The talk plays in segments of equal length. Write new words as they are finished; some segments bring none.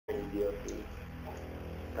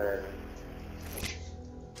Or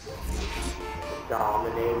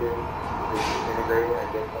dominated, disintegrated, I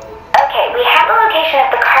guess like. Okay, we have the location of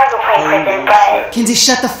the cargo plane prison, but... Kinsey,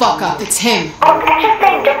 shut the fuck up. It's him. Oh, just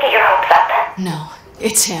saying, don't get your hopes up. No,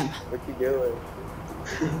 it's him. What you doing?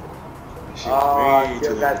 Oh, I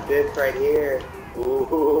still got this right here.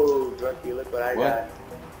 Ooh, Drunky, look what I got.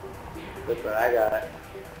 Look what I got.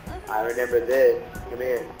 I remember this. Come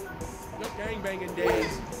here. No gangbanging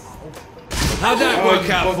days. How'd that work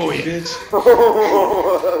out for you? Bitch.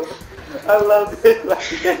 I love this.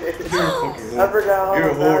 I forgot all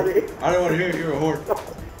about it. I don't want to hear it. You're a whore.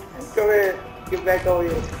 Come here. Get back over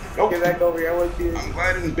here. Nope. Get back over here. I want you to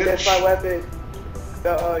fighting, bitch. That's my weapon.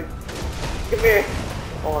 Come here.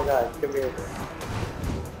 Oh my god. Come here.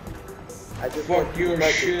 I just fuck your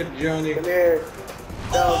shit, Johnny. Come here.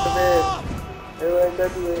 No, come here. Everybody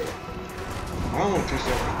touch it. I don't want to touch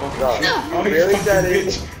that fucking shit. Oh, you really got it.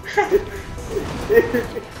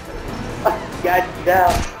 Got you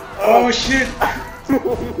down. Oh shit.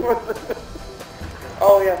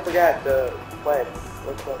 Oh yeah, I forgot the plan.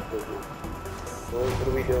 What's up with you? What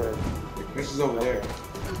are we doing? This is over there.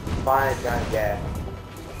 Fine, John Gas.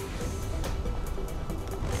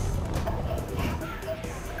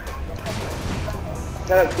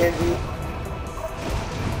 Shut up, Kenji.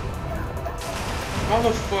 How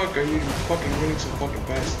the fuck are you fucking running so fucking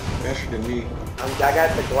fast? Faster than me. I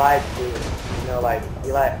got the glide too. You know, like,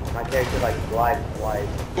 my character like glide.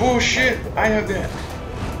 Oh shit, I have that.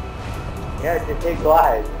 Yeah, just take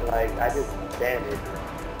glide. Like, I just stand it.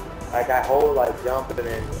 Like, I hold, like, jump and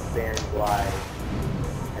then stand glide.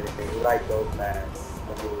 Anything. You like go fast.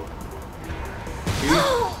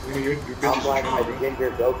 Your I'm like a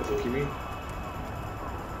ginger Goku. What you mean?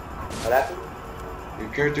 What happened? Your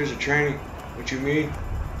character's a tranny. What you mean?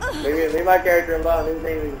 Leave my character alone. His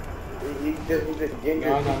name is... He's a ginger.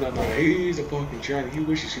 No. He's a fucking tranny. He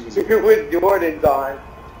wishes he was a... With Jordans on.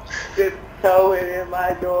 Just towing in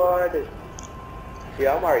my Jordan.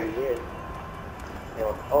 Yeah, I'm already here.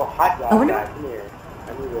 Oh, hot dog guy. Come here.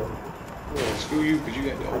 I need to... Yeah, screw you, because you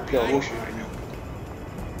got the OP motion right now.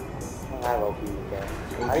 I don't have OP,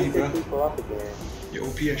 bro. OP, I need to bro. pick people up again. You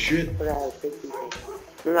OP as shit. I forgot how to pick people.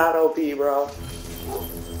 I'm not OP, bro.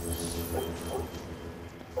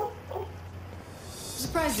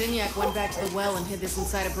 Surprised Zinyak went back to the well and hid this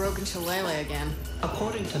inside a broken shillelagh again.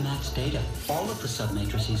 According to Matt's data, all of the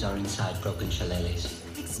submatrices are inside broken shillelaghs.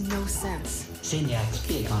 Makes no sense. Zinyak's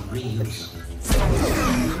big on reuse.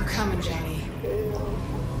 I'm coming, Johnny.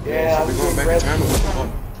 Yeah, we're going back in time or what the fuck?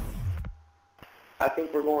 I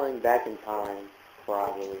think we're going back in time,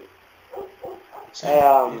 probably. Hey,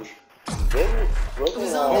 It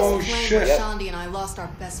was on Oh, this plane shit. where Shandi and I lost our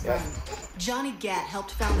best friend. Johnny Gat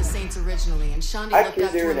helped found the Saints originally, and Shandi looked Actually,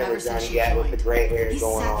 up do to him remember ever since Johnny she Gat with the joined. gray hair He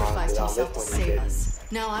going on. sacrificed but on himself to this one he save didn't. us.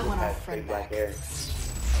 Now I want our Has friend black back. hair.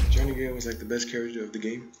 Johnny Gale was like the best character of the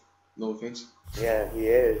game. No offense. Yeah, he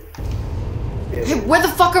is. Hey, where the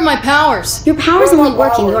fuck are my powers? Your powers only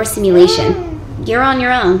work in your simulation. You're on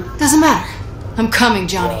your own. Doesn't matter. I'm coming,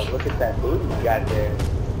 Johnny. Look at that booty you got there.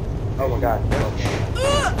 Oh my god.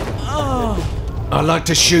 I'd like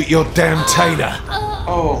to shoot your damn tailor.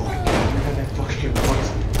 Oh my god, you had that fucking voice.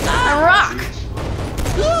 Rock!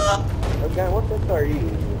 Okay, what this are you?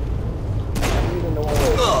 I'm using the one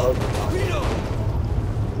with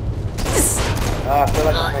I feel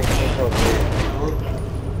like I'm making intro too.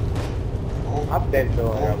 I've been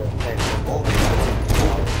feeling other things.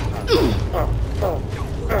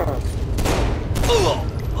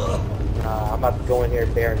 I'm about to go in here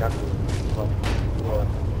bare knuckles.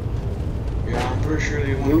 Yeah, I'm pretty sure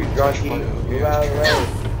they want to Move, be touched drunkie. by Move out of the way.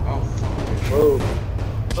 Oh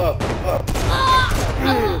fuck.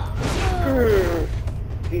 Move.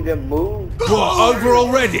 See them move? What, over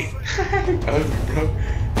already? Bro.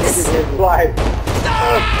 This is his life.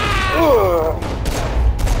 Oh,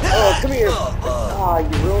 come here. Ah,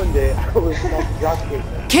 you ruined it. I was like drunkie.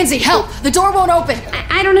 Kinsey, help! The door won't open!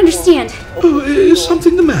 I don't understand. Is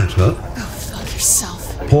something the matter? Go fuck yourself.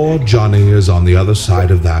 Poor Johnny is on the other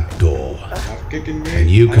side of that door, Kicking me. and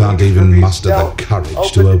you can't even muster the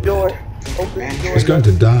courage to open it. He's going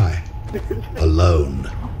to die, alone,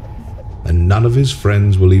 and none of his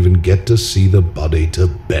friends will even get to see the body to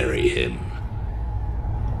bury him.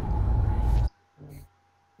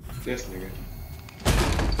 This nigga.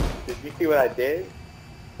 Did you see what I did?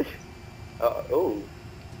 Oh.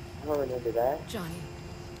 I don't remember that. Johnny,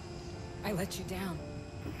 I let you down.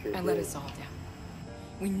 You sure I let did. us all down.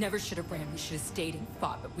 We never should have ran. We should have stayed and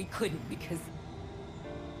fought, but we couldn't because...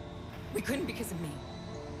 We couldn't because of me.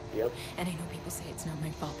 Yep. And I know people say it's not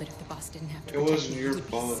my fault, but if the boss didn't have to It protect wasn't me, your he would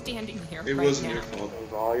be fault. standing here It right wasn't now. your fault. It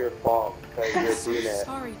was all your fault because you're doing that.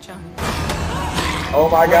 Sorry, John. Oh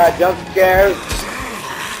my god, jump scares!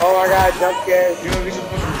 Oh my god, jump scares! You know, he's a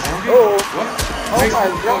fucking zombie? Oh. What? Oh Makes my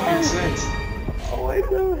no fucking God. sense. Oh wait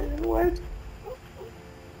a minute, what?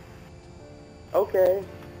 Okay.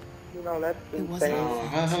 You know, that's It wasn't insane. our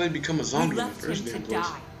How the hell did he become a We zombie in the left him first to damn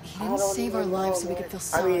place? die. He didn't save our lives so we could feel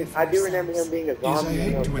I sorry mean, for I do remember ourselves. him being a Yes, zombie. I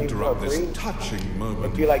hate to interrupt this touching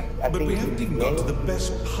moment, I feel like, I but think we he haven't was even got to the gay.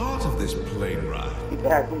 best part of this plane ride. He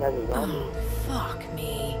back him as a zombie. Oh, fuck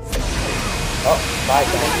me. Oh, bye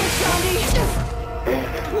Johnny!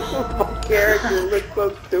 My character looks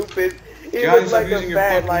so stupid. He Guys, looks stop like using a your fat,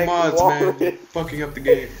 fucking like, mods, walrus. man. Fucking up the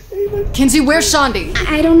game. Kinsey, where's Shondi?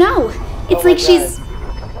 I don't know. It's Oh my like she's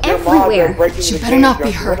God. Your mods are everywhere. breaking She the better game, not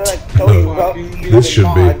be Justin. What hurt. did I tell you about? This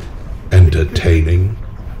should be entertaining.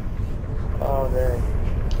 Oh, man.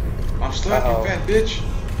 I'm stuck, you fat bitch.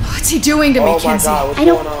 What's he doing to me, Oh my Kinsey? god, what's I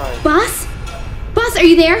going don't. on? Boss? Boss, are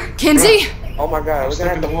you there? Kinsey? Oh my god, we're stuck gonna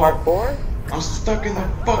have in to the wall. parkour? I'm stuck in the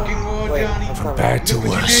fucking wall, Wait, Johnny. I'm coming. Bad to Look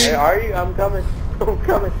what you worse. did. Hey, are you? I'm coming. I'm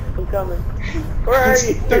coming. I'm coming. Where are I'm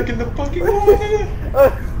you? stuck in the fucking wall, nigga.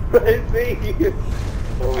 I see you.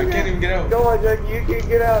 Oh, I can't even get out. Come on, Chuck. You can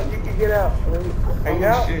get out. You can get out. Are you Oh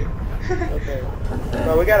out? shit. Okay.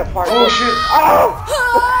 No, we gotta parkour. Oh shit. Oh!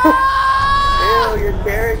 Ew, your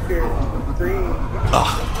character. Green.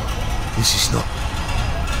 This is not.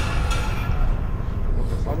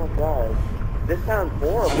 Oh my god. This sounds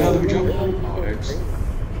horrible. Now let me jump. Oh, X.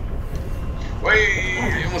 Wait,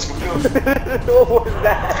 I almost fucked up. What was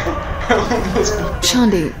that?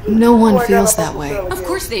 Shondi, no one Oh my feels God, that way. I'm Of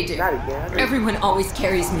course they do. Not again. Everyone always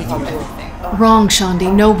carries me through everything. Wrong,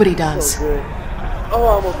 Shondi. Nobody does. So good. Oh,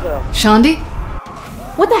 I almost fell. Shondi?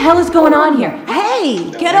 What the hell is going on here?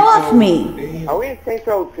 Hey, get off me! Are we in Saints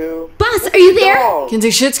Row 2? Boss, are you there? Oh,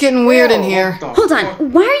 Kinsey, shit's getting weird in here. Hold on.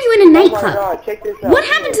 Why are you in a oh my nightclub? god, check this out. What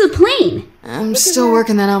happened to the plane? I'm still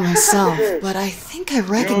working that out myself, but I think I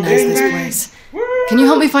recognize this place. Can you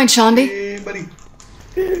help me find Shondi? Hey, buddy.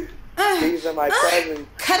 These are my cousins.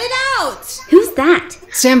 Cut it out! Who's that?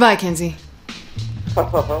 Stand by, Kinsey.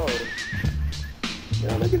 Oh.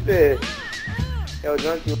 Yo, look at this. Yo,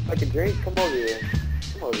 Drunk, you like a drink? Come over here.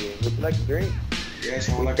 Come over here. Would you like a drink? Yes,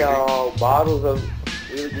 I We like a drink. sell bottles of,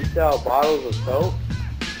 we sell bottles of soap,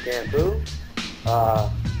 shampoo,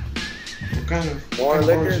 What kind of more what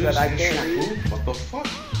liquor is that this? I This can't shampoo? read? What the fuck?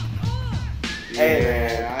 Hey, Yeah,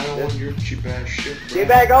 man, I don't want your cheap ass shit, bro. get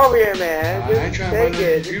back over here, man. I ain't Just trying to take buy it.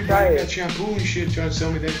 nothing from you, Just bro. try You got it. shampoo and shit trying to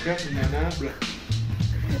sell me that crap and that, bro.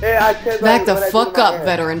 Yeah, I said Back the what I did fuck with my up, hair.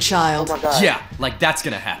 veteran Oh child. my god. Yeah, like that's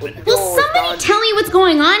gonna happen. What's Will going with somebody Don? tell me what's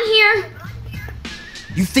going on here?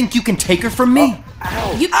 You think you can take her from me?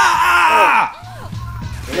 Ow. You ah!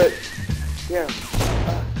 Look. Yeah.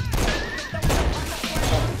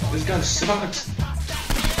 This gun sucks.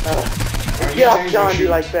 Get off John D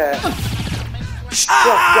like that.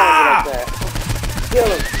 Get off John D like that.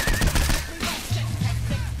 Kill him.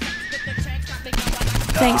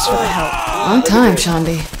 Thanks for the help. On time,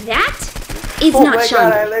 Shondi. That is Oh not my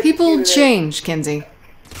god, I Shondi. electrocuted People it. change, Kinsey.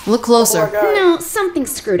 Look Oh closer. my god. No,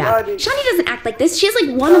 something's screwed up. Shondi. Shondi doesn't act like this. She has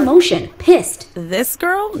like one emotion. Pissed. This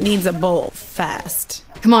girl needs a bowl fast.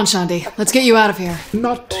 Come on, Shondi. Let's get you out of here.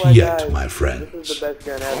 Not Oh my yet, God. my This is friends. the best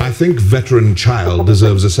gun ever. I think veteran child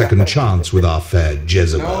deserves a second chance with our fair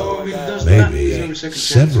Jezebel. No, he does not deserve Maybe a second chance.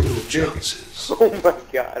 several He's a dick. chances. Oh my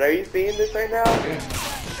god, are you seeing this right now?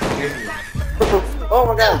 Yeah. Oh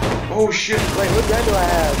my god. Oh shit. Wait, what gun do I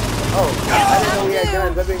have? Oh, I didn't know we had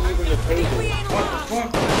guns. I've been using the taser. What the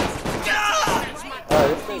fuck?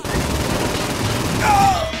 This thing.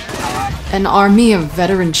 An army of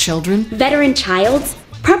veteran children? Veteran childs?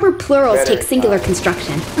 Proper plurals Veteran take singular child.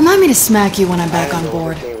 construction. Remind me to smack you when I'm I back didn't on know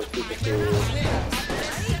board. this game was super serious.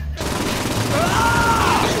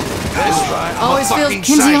 Always feels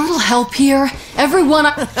Kinsey, a little help here. Everyone.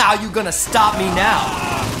 How you gonna stop me now?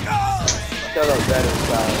 Shut up, veteran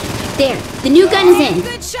child. There, the new gun is in.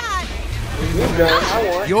 Good shot! New gun, I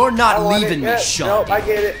want. You're not I want leaving it. me, Yeah, Sean. Nope, I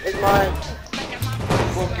get it. It's mine.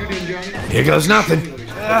 Fuck you then, Johnny. Here goes nothing.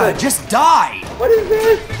 Just die! What is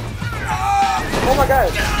this? Oh my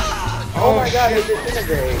god. Oh my god, they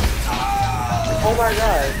disintegrate. Oh my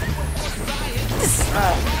god.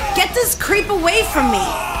 Get this creep away from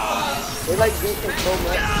me! They like do some so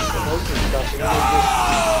much emotion stuff. You know, they just,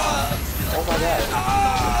 oh my god.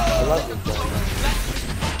 I love this gun.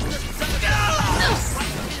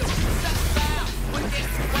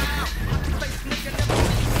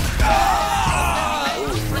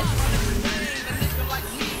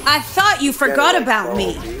 I thought you forgot about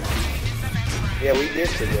me. Yeah, we did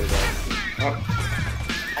forget about it.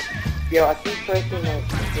 Yo, I keep pressing like,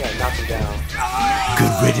 yeah, knock him down.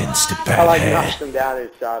 Good riddance to bad I like hair. knocked him down and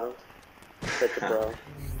shot him. Such a pro.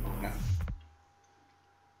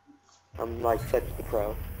 I'm like such a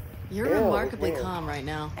pro. You're Yeah, remarkably yeah. calm right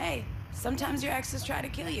now. Hey, sometimes your exes try to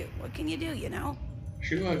kill you. What can you do, you know?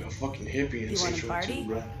 She look like a fucking hippie in You wanna Central party? too,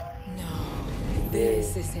 bro. No,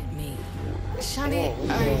 this isn't me. Shani,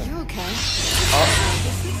 are you okay?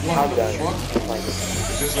 I'm done.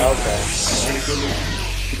 Okay.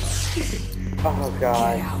 Oh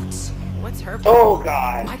god. What's her Oh problem?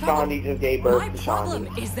 god. My problem- Shani just gave birth My to problem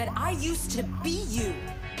Shani. is that I used to be you.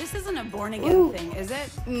 This isn't a born again thing, is it?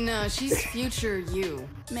 No, she's future you.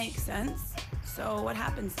 Makes sense. So what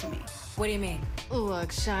happens to me? What do you mean? Look,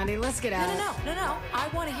 Shani, let's get out. No. I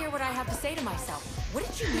want to hear what I have to say to myself. What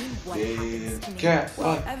did you mean? What happens to me? Cat,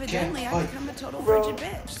 Well, evidently I become a total Bro, frigid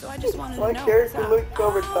bitch, so I just wanted to my know character what's looks up.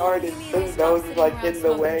 so retarded. His nose is like in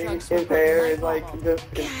the way. His hair is like just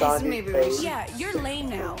in Shani's maybe we face. Yeah, you're lame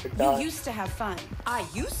now. God. You used to have fun. I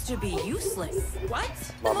used to be useless. What?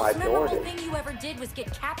 Well, The my most memorable Jordan. thing you ever did was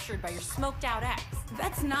get captured by your smoked out ex.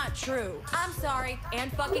 That's not true. I'm sorry,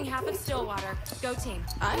 and fucking half of Stillwater. Go team.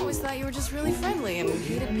 I always thought you were just really friendly and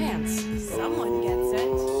hated pants. Someone gets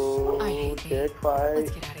it. I hate me. Dick fight.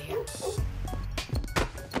 Let's get out of here.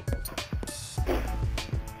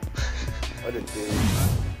 What a dude.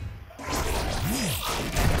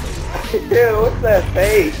 Ew, what's that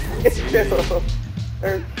face? Ew.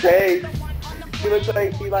 Her face. She looks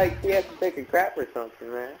like she has to take a crap or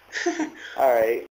something, man. Alright.